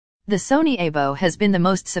The Sony Aibo has been the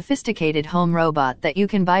most sophisticated home robot that you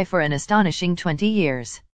can buy for an astonishing 20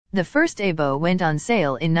 years. The first Aibo went on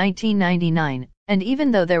sale in 1999, and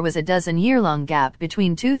even though there was a dozen-year-long gap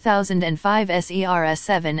between 2005's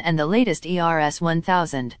ERS-7 and the latest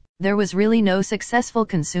ERS-1000, there was really no successful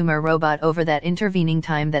consumer robot over that intervening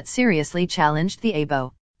time that seriously challenged the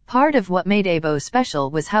Aibo. Part of what made Aibo special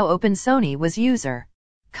was how open Sony was user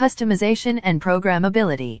customization and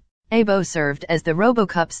programmability. Aibo served as the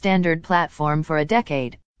RoboCup standard platform for a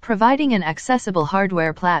decade, providing an accessible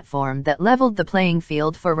hardware platform that leveled the playing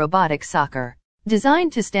field for robotic soccer.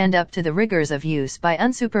 Designed to stand up to the rigors of use by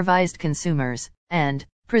unsupervised consumers, and,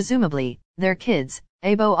 presumably, their kids,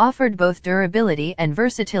 Aibo offered both durability and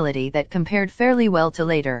versatility that compared fairly well to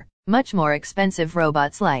later, much more expensive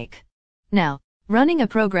robots like. Now, running a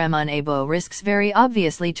program on Aibo risks very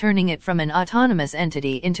obviously turning it from an autonomous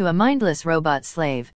entity into a mindless robot slave,